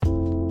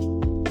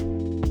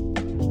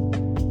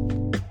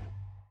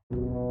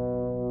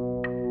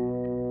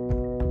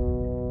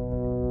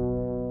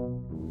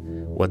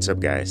What's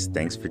up, guys?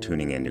 Thanks for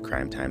tuning in to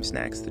Crime Time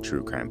Snacks, the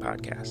true crime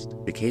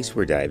podcast. The case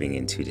we're diving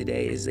into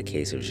today is the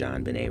case of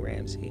JonBenét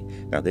Ramsey.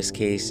 Now, this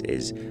case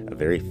is a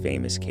very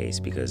famous case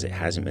because it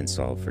hasn't been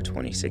solved for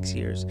 26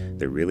 years.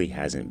 There really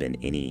hasn't been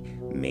any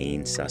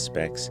main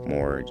suspects,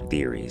 more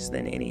theories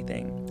than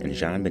anything. And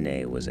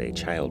JonBenét was a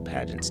child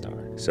pageant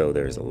star, so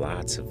there's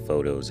lots of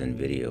photos and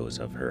videos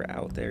of her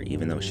out there,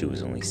 even though she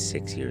was only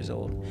 6 years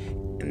old.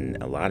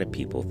 And a lot of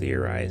people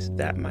theorize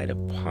that might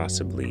have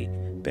possibly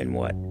been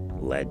what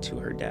led to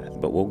her death.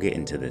 But we'll get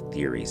into the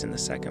theories in the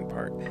second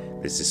part.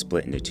 This is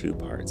split into two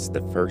parts.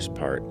 The first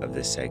part of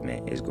this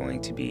segment is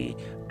going to be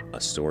a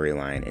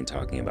storyline and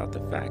talking about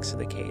the facts of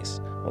the case,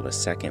 while the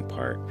second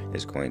part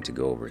is going to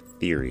go over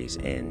theories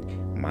and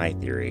my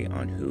theory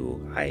on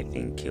who I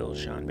think killed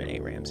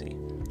JonBenét Ramsey.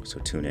 So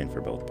tune in for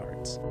both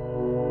parts.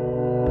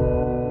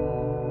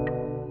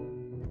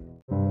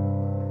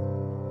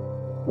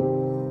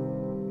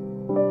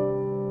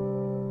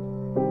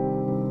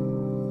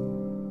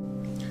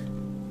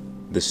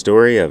 The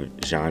story of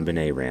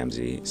JonBenét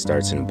Ramsey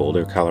starts in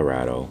Boulder,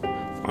 Colorado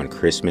on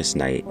Christmas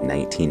night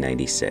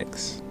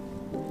 1996.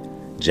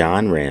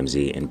 John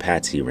Ramsey and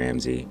Patsy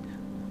Ramsey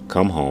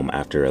come home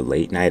after a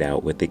late night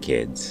out with the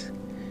kids,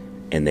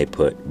 and they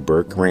put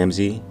Burke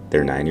Ramsey,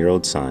 their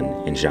 9-year-old son,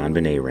 and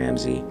JonBenét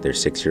Ramsey, their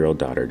 6-year-old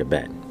daughter, to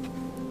bed.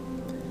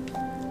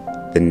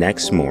 The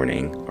next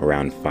morning,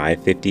 around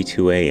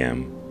 5:52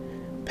 a.m.,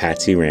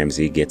 Patsy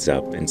Ramsey gets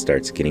up and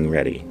starts getting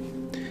ready.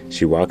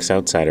 She walks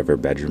outside of her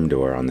bedroom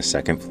door on the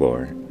second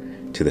floor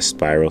to the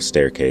spiral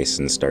staircase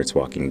and starts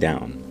walking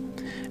down.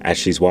 As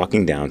she's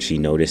walking down, she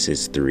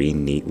notices 3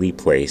 neatly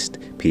placed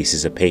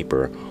pieces of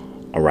paper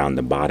around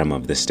the bottom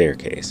of the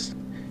staircase.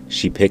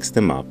 She picks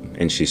them up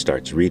and she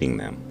starts reading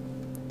them.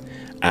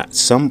 At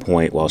some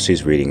point while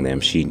she's reading them,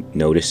 she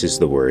notices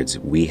the words,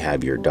 "We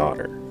have your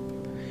daughter."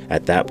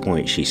 At that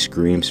point, she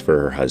screams for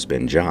her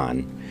husband,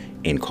 John,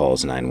 and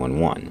calls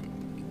 911.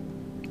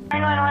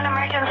 911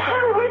 emergency.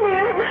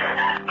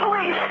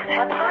 Police.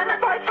 What's going on?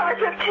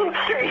 515th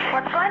Street.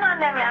 What's going on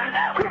there, ma'am?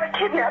 We have a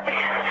kidnapping.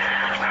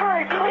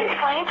 Hurry, please.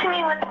 Explain to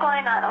me what's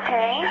going on,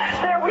 okay?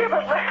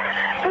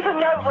 There's a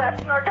note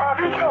left and our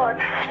daughter's gone.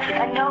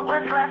 A note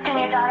was left and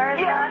your daughter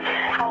is gone?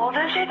 How old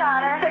is your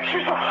daughter? 6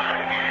 years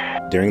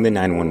old. During the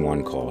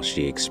 911 call,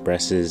 she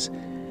expresses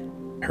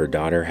her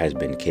daughter has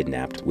been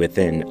kidnapped.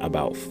 Within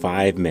about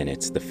 5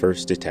 minutes, the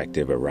first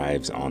detective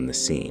arrives on the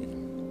scene.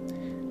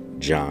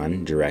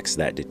 John directs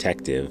that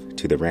detective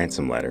to the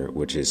ransom letter,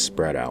 which is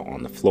spread out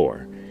on the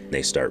floor.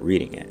 They start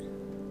reading it.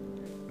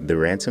 The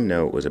ransom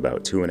note was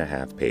about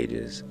 2.5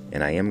 pages,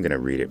 and I am going to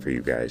read it for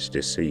you guys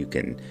just so you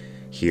can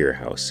hear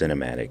how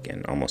cinematic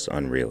and almost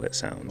unreal it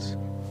sounds.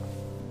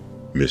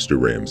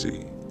 Mr.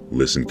 Ramsey,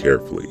 listen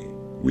carefully.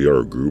 We are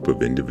a group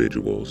of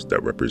individuals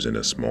that represent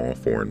a small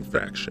foreign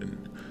faction.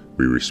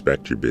 We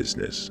respect your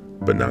business,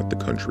 but not the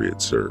country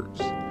it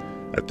serves.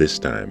 At this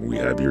time, we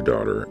have your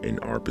daughter in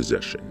our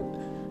possession.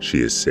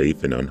 She is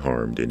safe and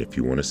unharmed, and if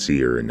you want to see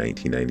her in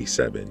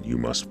 1997, you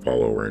must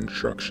follow our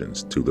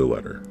instructions to the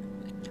letter.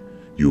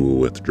 You will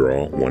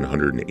withdraw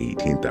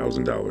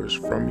 $118,000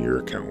 from your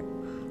account.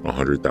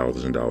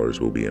 $100,000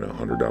 will be in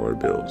 $100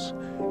 bills,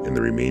 and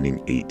the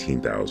remaining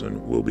 $18,000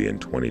 will be in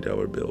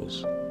 $20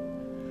 bills.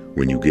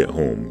 When you get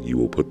home, you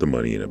will put the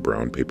money in a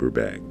brown paper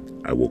bag.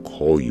 I will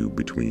call you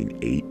between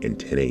 8 and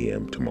 10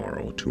 a.m.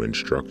 tomorrow to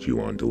instruct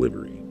you on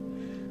delivery.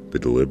 The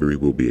delivery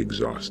will be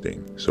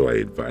exhausting, so I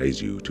advise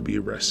you to be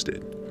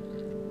arrested.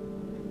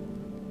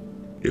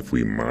 If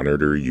we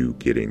monitor you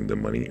getting the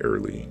money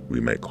early, we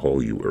might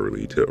call you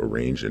early to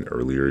arrange an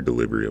earlier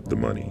delivery of the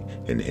money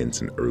and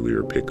hence an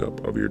earlier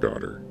pickup of your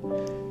daughter.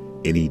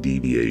 Any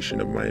deviation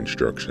of my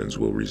instructions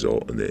will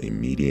result in the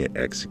immediate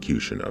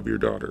execution of your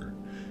daughter.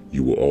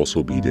 You will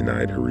also be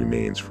denied her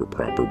remains for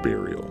proper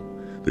burial.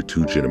 The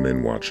 2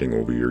 gentlemen watching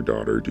over your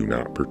daughter do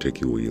not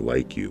particularly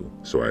like you,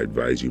 so I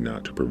advise you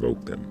not to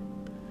provoke them.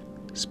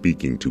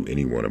 Speaking to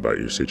anyone about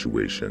your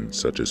situation,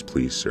 such as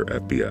police or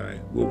FBI,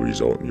 will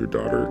result in your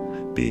daughter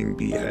being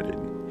beheaded.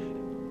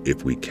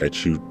 If we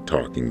catch you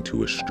talking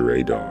to a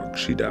stray dog,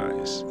 she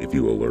dies. If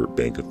you alert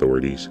bank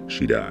authorities,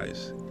 she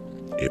dies.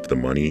 If the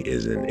money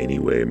is in any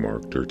way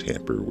marked or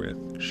tampered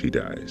with, she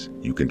dies.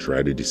 You can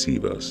try to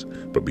deceive us,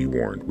 but be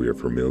warned, we are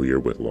familiar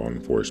with law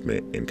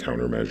enforcement and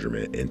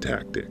countermeasurement and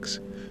tactics.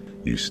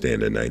 You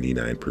stand a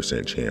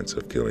 99% chance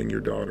of killing your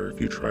daughter if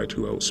you try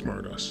to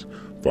outsmart us.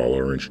 Follow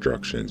our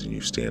instructions and you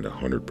stand a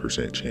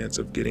 100% chance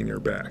of getting her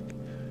back.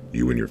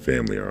 You and your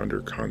family are under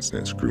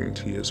constant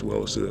scrutiny as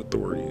well as the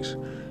authorities.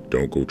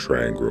 Don't go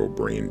try and grow a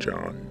brain,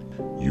 John.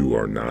 You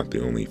are not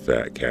the only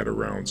fat cat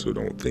around, so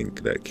don't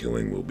think that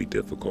killing will be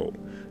difficult.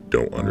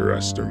 Don't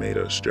underestimate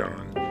us,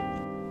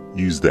 John.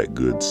 Use that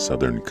good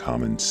southern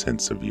common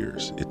sense of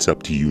yours. It's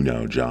up to you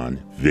now, John.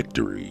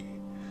 Victory.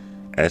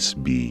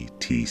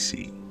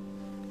 SBTC.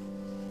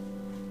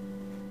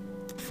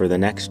 For the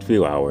next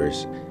few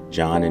hours,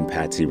 John and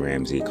Patsy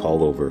Ramsey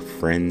call over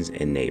friends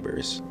and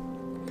neighbors.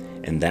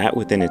 And that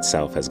within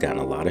itself has gotten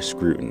a lot of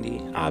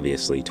scrutiny,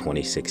 obviously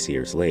 26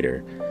 years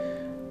later.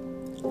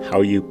 how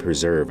you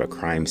preserve a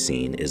crime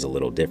scene is a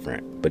little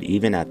different. But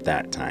even at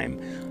that time,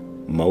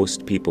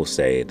 most people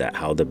say that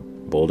how the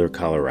Boulder,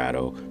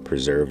 Colorado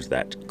preserved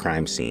that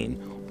crime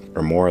scene,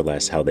 or more or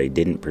less how they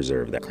didn't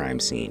preserve that crime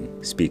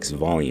scene, speaks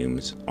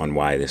volumes on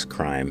why this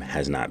crime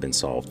has not been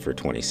solved for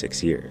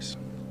 26 years.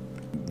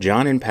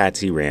 John and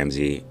Patsy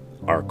Ramsey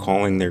are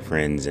calling their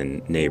friends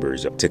and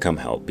neighbors to come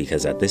help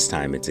because at this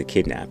time it's a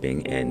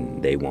kidnapping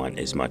and they want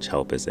as much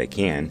help as they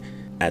can.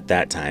 At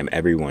that time,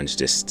 everyone's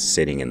just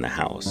sitting in the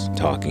house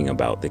talking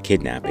about the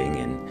kidnapping,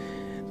 and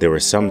there were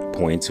some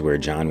points where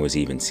John was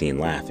even seen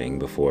laughing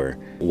before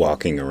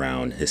walking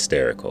around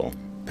hysterical.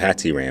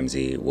 Patsy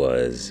Ramsey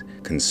was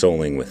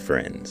consoling with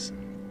friends.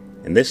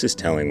 And this is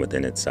telling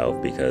within itself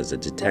because a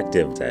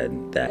detective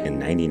said that in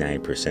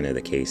 99% of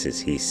the cases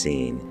he's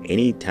seen,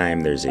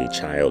 anytime there's a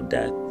child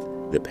death,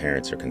 the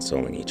parents are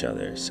consoling each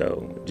other.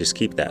 So just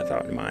keep that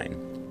thought in mind.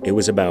 It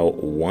was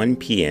about 1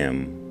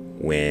 p.m.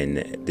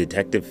 when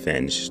Detective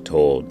Finch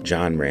told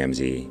John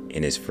Ramsey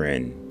and his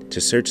friend to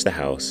search the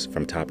house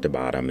from top to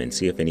bottom and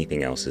see if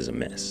anything else is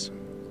amiss.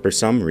 For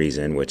some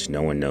reason, which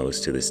no one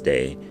knows to this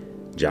day,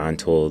 John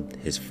told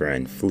his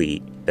friend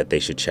Fleet that they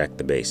should check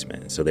the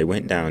basement. So they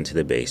went down to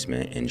the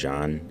basement and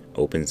John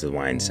opens the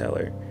wine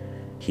cellar.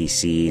 He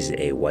sees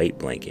a white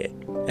blanket.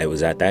 It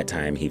was at that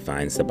time he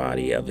finds the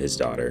body of his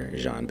daughter,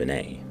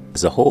 JonBenét.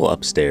 The whole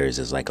upstairs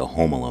is like a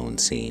Home Alone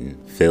scene,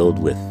 filled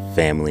with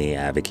family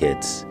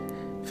advocates,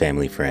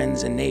 family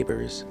friends, and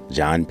neighbors.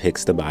 John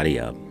picks the body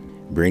up,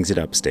 brings it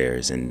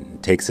upstairs,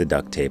 and takes the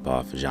duct tape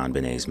off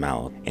JonBenét's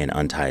mouth and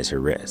unties her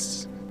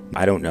wrists.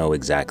 I don't know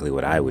exactly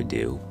what I would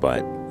do,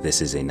 but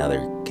this is another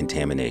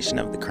contamination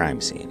of the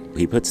crime scene.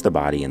 He puts the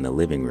body in the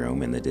living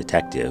room, and the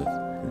detective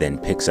then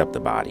picks up the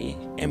body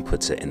and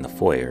puts it in the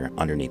foyer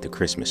underneath the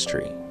Christmas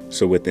tree.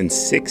 So within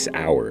 6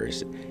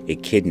 hours, a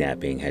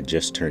kidnapping had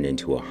just turned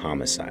into a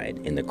homicide,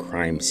 and the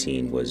crime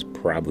scene was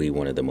probably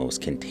one of the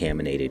most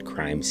contaminated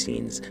crime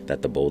scenes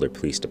that the Boulder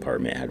Police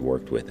Department had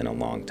worked with in a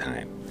long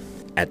time.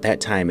 At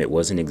that time, it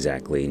wasn't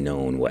exactly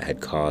known what had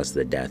caused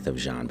the death of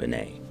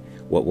JonBenét.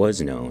 What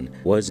was known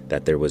was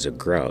that there was a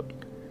grout,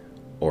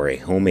 or a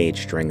homemade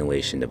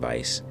strangulation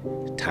device,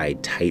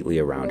 tied tightly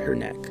around her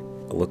neck.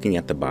 Looking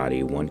at the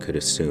body, one could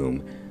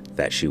assume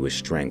that she was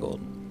strangled.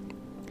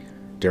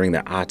 During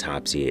the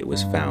autopsy, it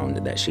was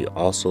found that she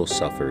also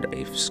suffered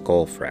a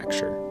skull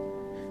fracture.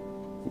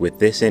 With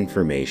this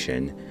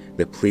information,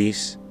 the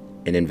police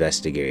and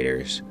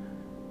investigators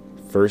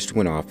first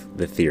went off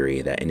the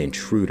theory that an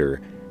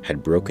intruder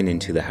had broken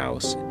into the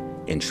house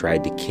and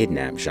tried to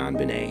kidnap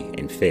JonBenét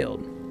and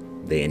failed.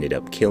 They ended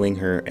up killing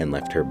her and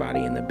left her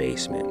body in the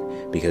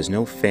basement because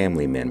no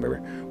family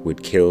member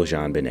would kill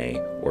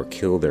JonBenét or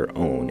kill their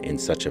own in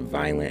such a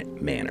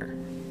violent manner.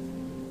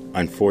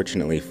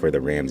 Unfortunately for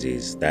the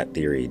Ramseys, that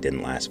theory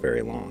didn't last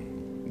very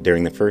long.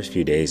 During the first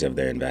few days of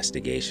their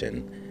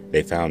investigation,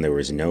 they found there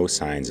was no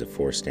signs of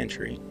forced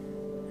entry.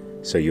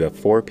 So you have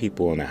 4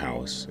 people in a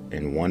house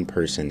and 1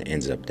 person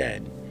ends up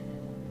dead.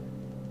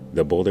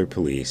 The Boulder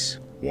police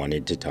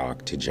wanted to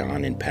talk to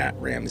John and Pat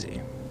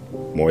Ramsey.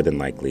 More than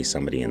likely,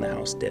 somebody in the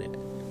house did it.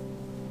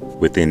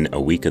 Within a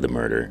week of the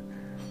murder,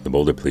 the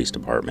Boulder Police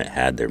Department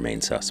had their main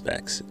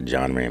suspects,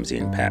 John Ramsey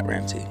and Pat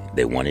Ramsey.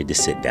 They wanted to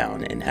sit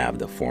down and have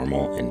the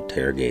formal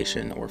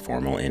interrogation or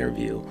formal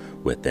interview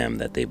with them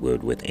that they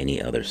would with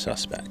any other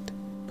suspect.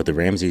 But the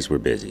Ramseys were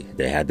busy.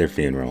 They had their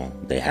funeral,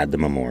 they had the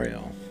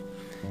memorial,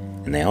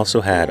 and they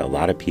also had a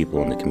lot of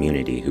people in the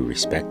community who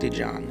respected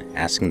John,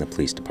 asking the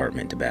police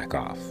department to back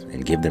off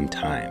and give them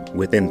time.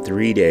 Within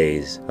 3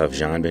 days of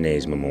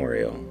JonBenét's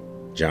memorial,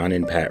 John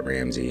and Pat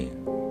Ramsey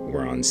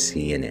were on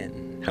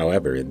CNN.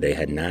 However, they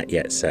had not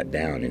yet sat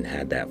down and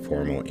had that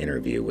formal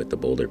interview with the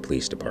Boulder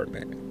Police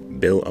Department.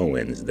 Bill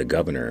Owens, the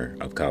governor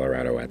of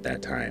Colorado at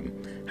that time,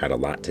 had a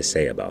lot to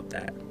say about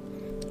that.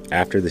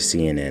 After the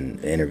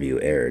CNN interview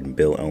aired,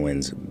 Bill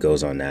Owens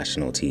goes on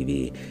national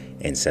TV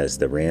and says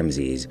the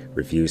Ramseys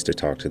refuse to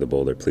talk to the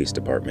Boulder Police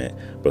Department,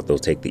 but they'll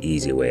take the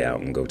easy way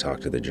out and go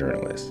talk to the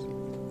journalists.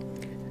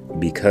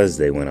 Because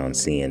they went on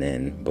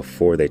CNN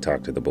before they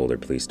talked to the Boulder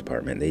Police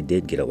Department, they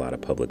did get a lot of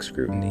public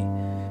scrutiny.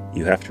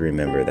 You have to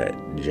remember that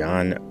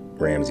John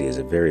Ramsey is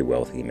a very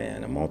wealthy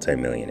man, a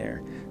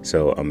multimillionaire.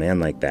 So a man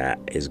like that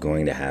is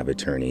going to have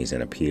attorneys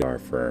and a PR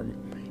firm.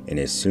 And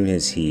as soon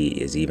as he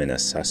is even a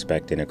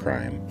suspect in a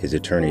crime, his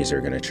attorneys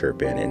are going to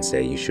chirp in and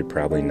say, you should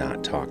probably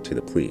not talk to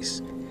the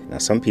police. Now,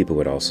 some people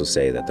would also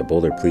say that the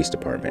Boulder Police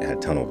Department had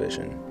tunnel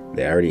vision.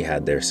 They already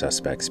had their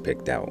suspects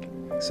picked out.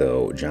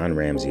 So John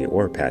Ramsey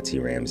or Patsy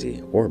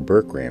Ramsey or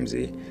Burke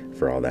Ramsey,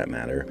 for all that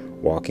matter,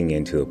 walking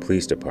into a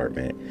police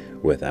department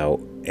without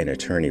an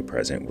attorney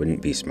present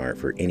wouldn't be smart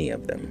for any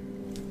of them.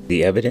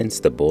 The evidence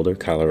the Boulder,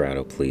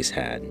 Colorado police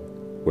had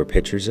were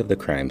pictures of the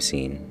crime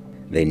scene.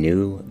 They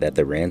knew that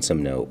the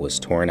ransom note was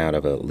torn out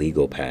of a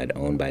legal pad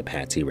owned by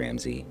Patsy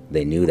Ramsey.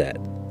 They knew that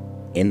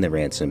in the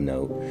ransom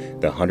note,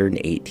 the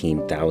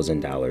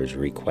 $118,000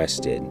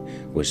 requested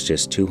was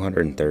just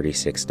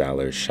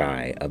 $236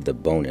 shy of the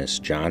bonus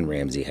John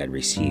Ramsey had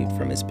received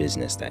from his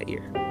business that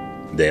year.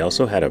 They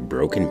also had a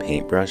broken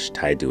paintbrush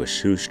tied to a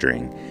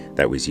shoestring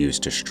that was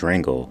used to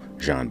strangle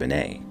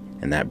JonBenét,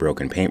 and that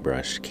broken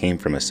paintbrush came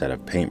from a set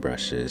of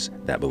paintbrushes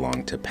that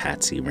belonged to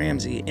Patsy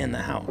Ramsey in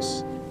the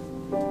house.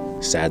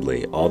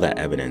 Sadly, all that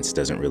evidence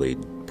doesn't really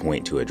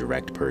point to a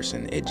direct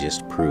person. It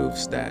just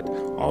proves that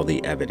all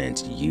the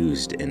evidence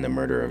used in the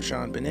murder of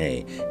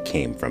JonBenét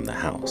came from the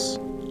house.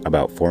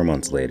 About 4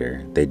 months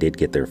later, they did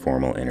get their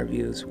formal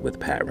interviews with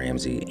Pat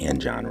Ramsey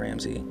and John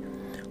Ramsey,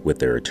 with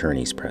their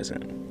attorneys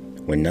present.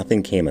 When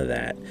nothing came of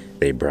that,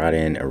 they brought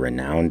in a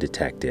renowned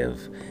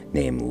detective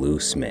named Lou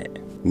Smith.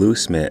 Lou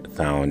Smith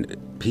found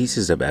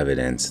pieces of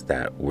evidence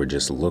that were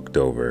just looked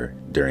over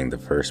during the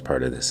first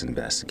part of this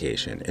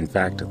investigation. In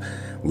fact,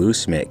 Lou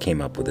Smith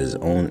came up with his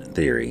own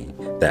theory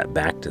that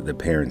backed the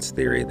parents'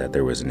 theory that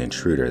there was an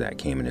intruder that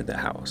came into the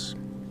house.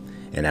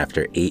 And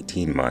after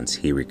 18 months,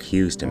 he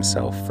recused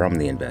himself from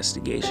the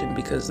investigation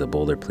because the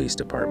Boulder Police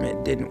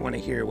Department didn't want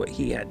to hear what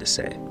he had to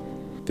say.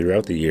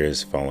 Throughout the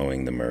years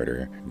following the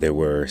murder, there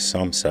were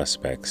some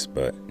suspects,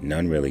 but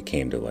none really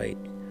came to light.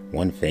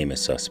 One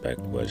famous suspect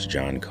was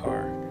John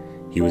Carr.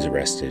 He was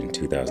arrested in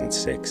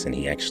 2006, and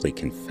he actually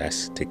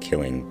confessed to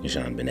killing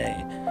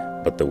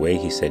JonBenét, but the way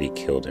he said he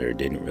killed her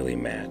didn't really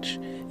match,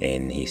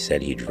 and he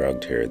said he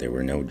drugged her. There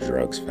were no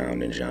drugs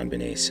found in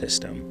JonBenét's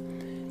system,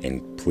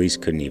 and police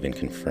couldn't even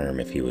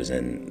confirm if he was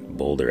in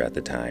Boulder at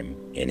the time,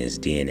 and his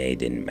DNA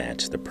didn't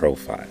match the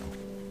profile.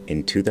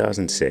 In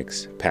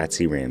 2006,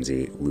 Patsy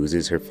Ramsey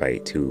loses her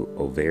fight to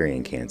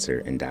ovarian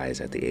cancer and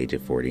dies at the age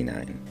of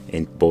 49.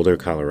 And Boulder,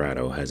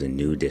 Colorado has a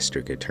new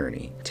district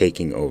attorney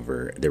taking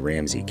over the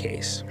Ramsey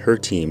case. Her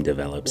team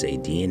develops a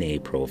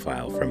DNA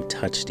profile from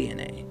touch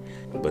DNA,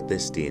 but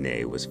this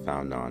DNA was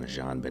found on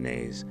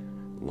JonBenét's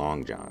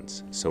long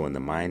johns. So in the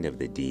mind of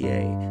the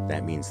DA,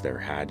 that means there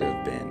had to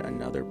have been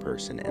another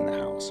person in the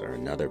house or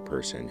another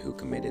person who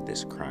committed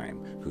this crime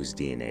whose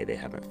DNA they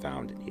haven't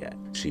found yet.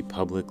 She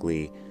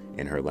publicly,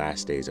 in her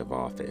last days of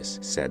office,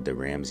 said the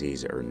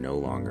Ramseys are no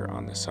longer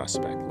on the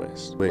suspect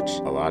list, which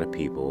a lot of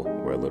people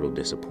were a little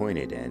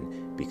disappointed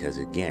in because,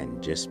 again,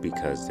 just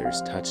because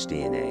there's touch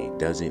DNA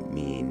doesn't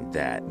mean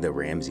that the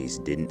Ramseys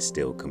didn't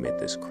still commit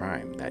this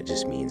crime. That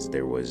just means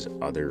there was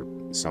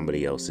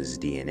somebody else's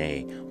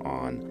DNA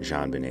on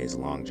JonBenét's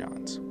long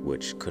johns,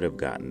 which could have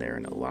gotten there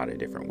in a lot of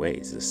different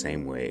ways, the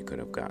same way it could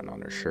have gotten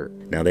on her shirt.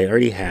 Now, they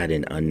already had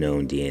an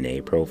unknown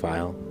DNA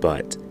profile,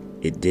 but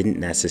it didn't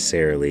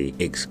necessarily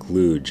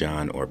exclude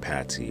John or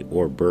Patsy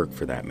or Burke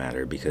for that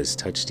matter, because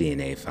touch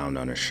DNA found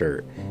on a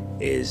shirt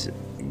is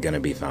going to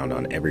be found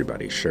on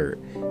everybody's shirt.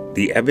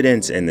 The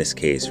evidence in this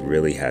case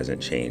really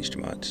hasn't changed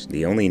much.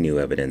 The only new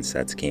evidence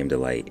that's came to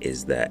light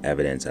is the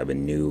evidence of a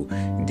new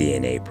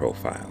DNA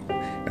profile.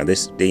 Now,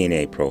 this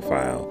DNA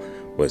profile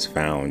was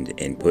found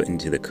and put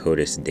into the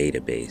CODIS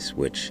database,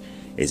 which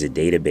is a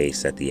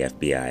database that the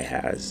FBI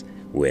has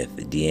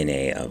with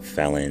DNA of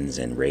felons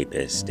and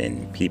rapists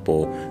and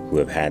people who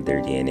have had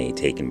their DNA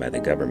taken by the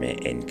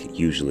government and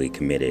usually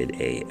committed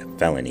a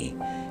felony,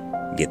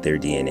 get their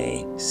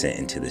DNA sent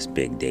into this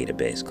big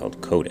database called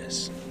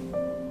CODIS.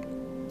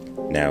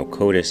 Now,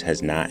 CODIS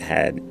has not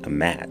had a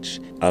match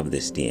of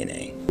this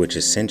DNA, which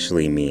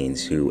essentially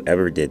means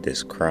whoever did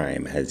this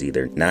crime has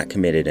either not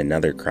committed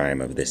another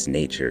crime of this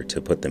nature to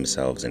put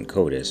themselves in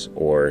CODIS,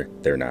 or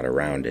they're not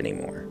around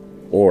anymore.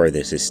 Or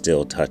this is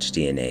still touch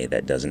DNA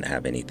that doesn't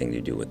have anything to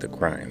do with the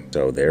crime.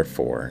 So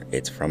therefore,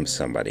 it's from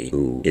somebody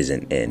who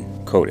isn't in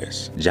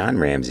CODIS. John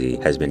Ramsey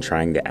has been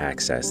trying to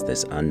access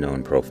this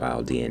unknown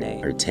profile DNA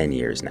for 10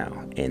 years now,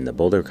 and the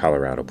Boulder,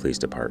 Colorado Police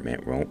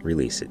Department won't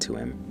release it to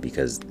him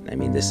because,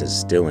 this is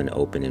still an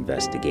open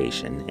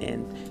investigation,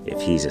 and if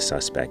he's a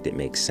suspect, it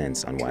makes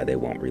sense on why they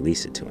won't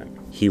release it to him.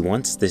 He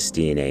wants this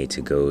DNA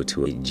to go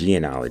to a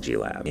genealogy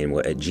lab, and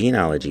what a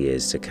genealogy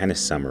is, to kind of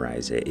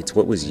summarize it, it's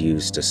what was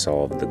used to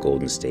solve the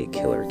Golden State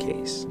Killer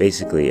case.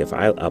 Basically, if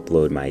I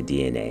upload my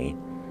DNA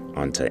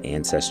onto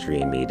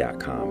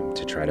ancestryandme.com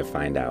to try to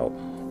find out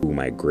who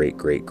my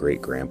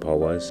great-great-great-grandpa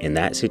was, in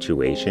that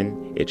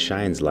situation, it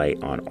shines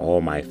light on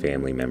all my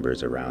family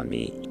members around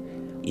me,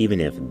 even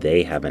if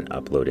they haven't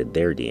uploaded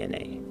their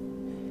DNA.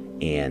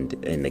 And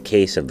in the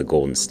case of the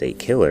Golden State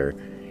Killer,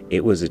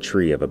 it was a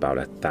tree of about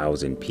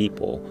 1,000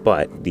 people,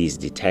 but these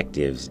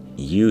detectives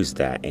used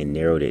that and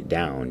narrowed it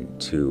down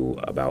to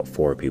about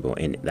 4 people,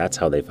 and that's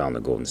how they found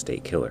the Golden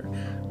State Killer.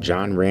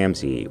 John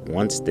Ramsey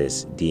wants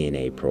this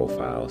DNA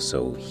profile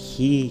so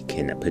he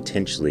can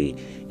potentially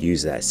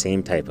use that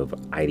same type of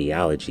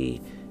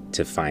ideology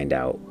to find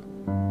out,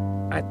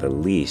 at the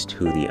least,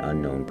 who the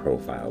unknown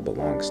profile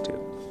belongs to.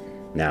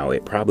 Now,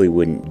 it probably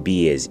wouldn't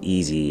be as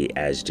easy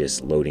as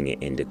just loading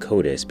it into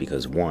CODIS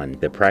because, one,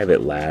 the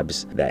private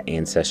labs that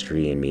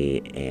Ancestry and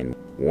Me and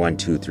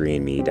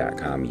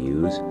 123andme.com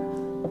use,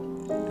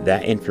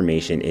 that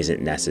information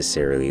isn't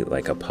necessarily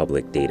like a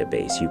public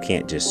database. You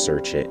can't just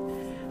search it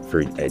for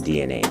a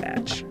DNA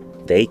match.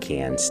 They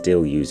can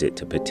still use it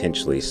to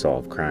potentially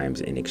solve crimes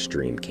in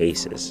extreme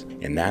cases.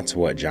 And that's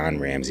what John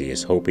Ramsey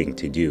is hoping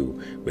to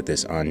do with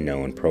this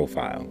unknown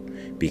profile,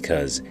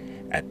 because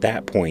At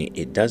that point,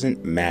 it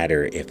doesn't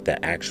matter if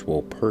the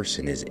actual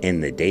person is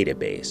in the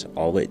database.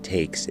 All it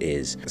takes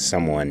is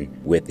someone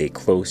with a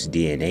close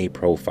DNA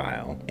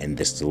profile and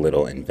just a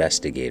little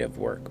investigative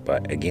work.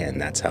 But again,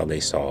 that's how they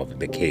solved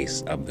the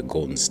case of the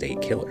Golden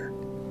State Killer.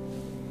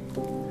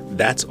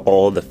 That's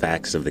all the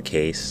facts of the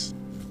case.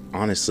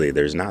 Honestly,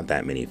 there's not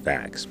that many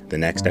facts. The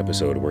next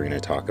episode, we're going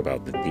to talk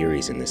about the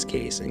theories in this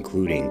case,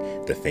 including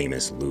the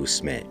famous Lou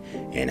Smith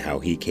and how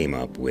he came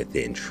up with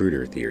the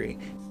intruder theory.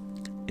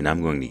 And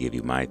I'm going to give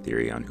you my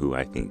theory on who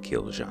I think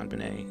killed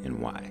JonBenét and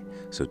why.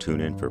 So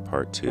tune in for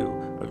part 2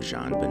 of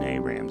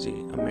JonBenét Ramsey,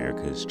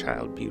 America's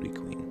Child Beauty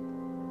Queen.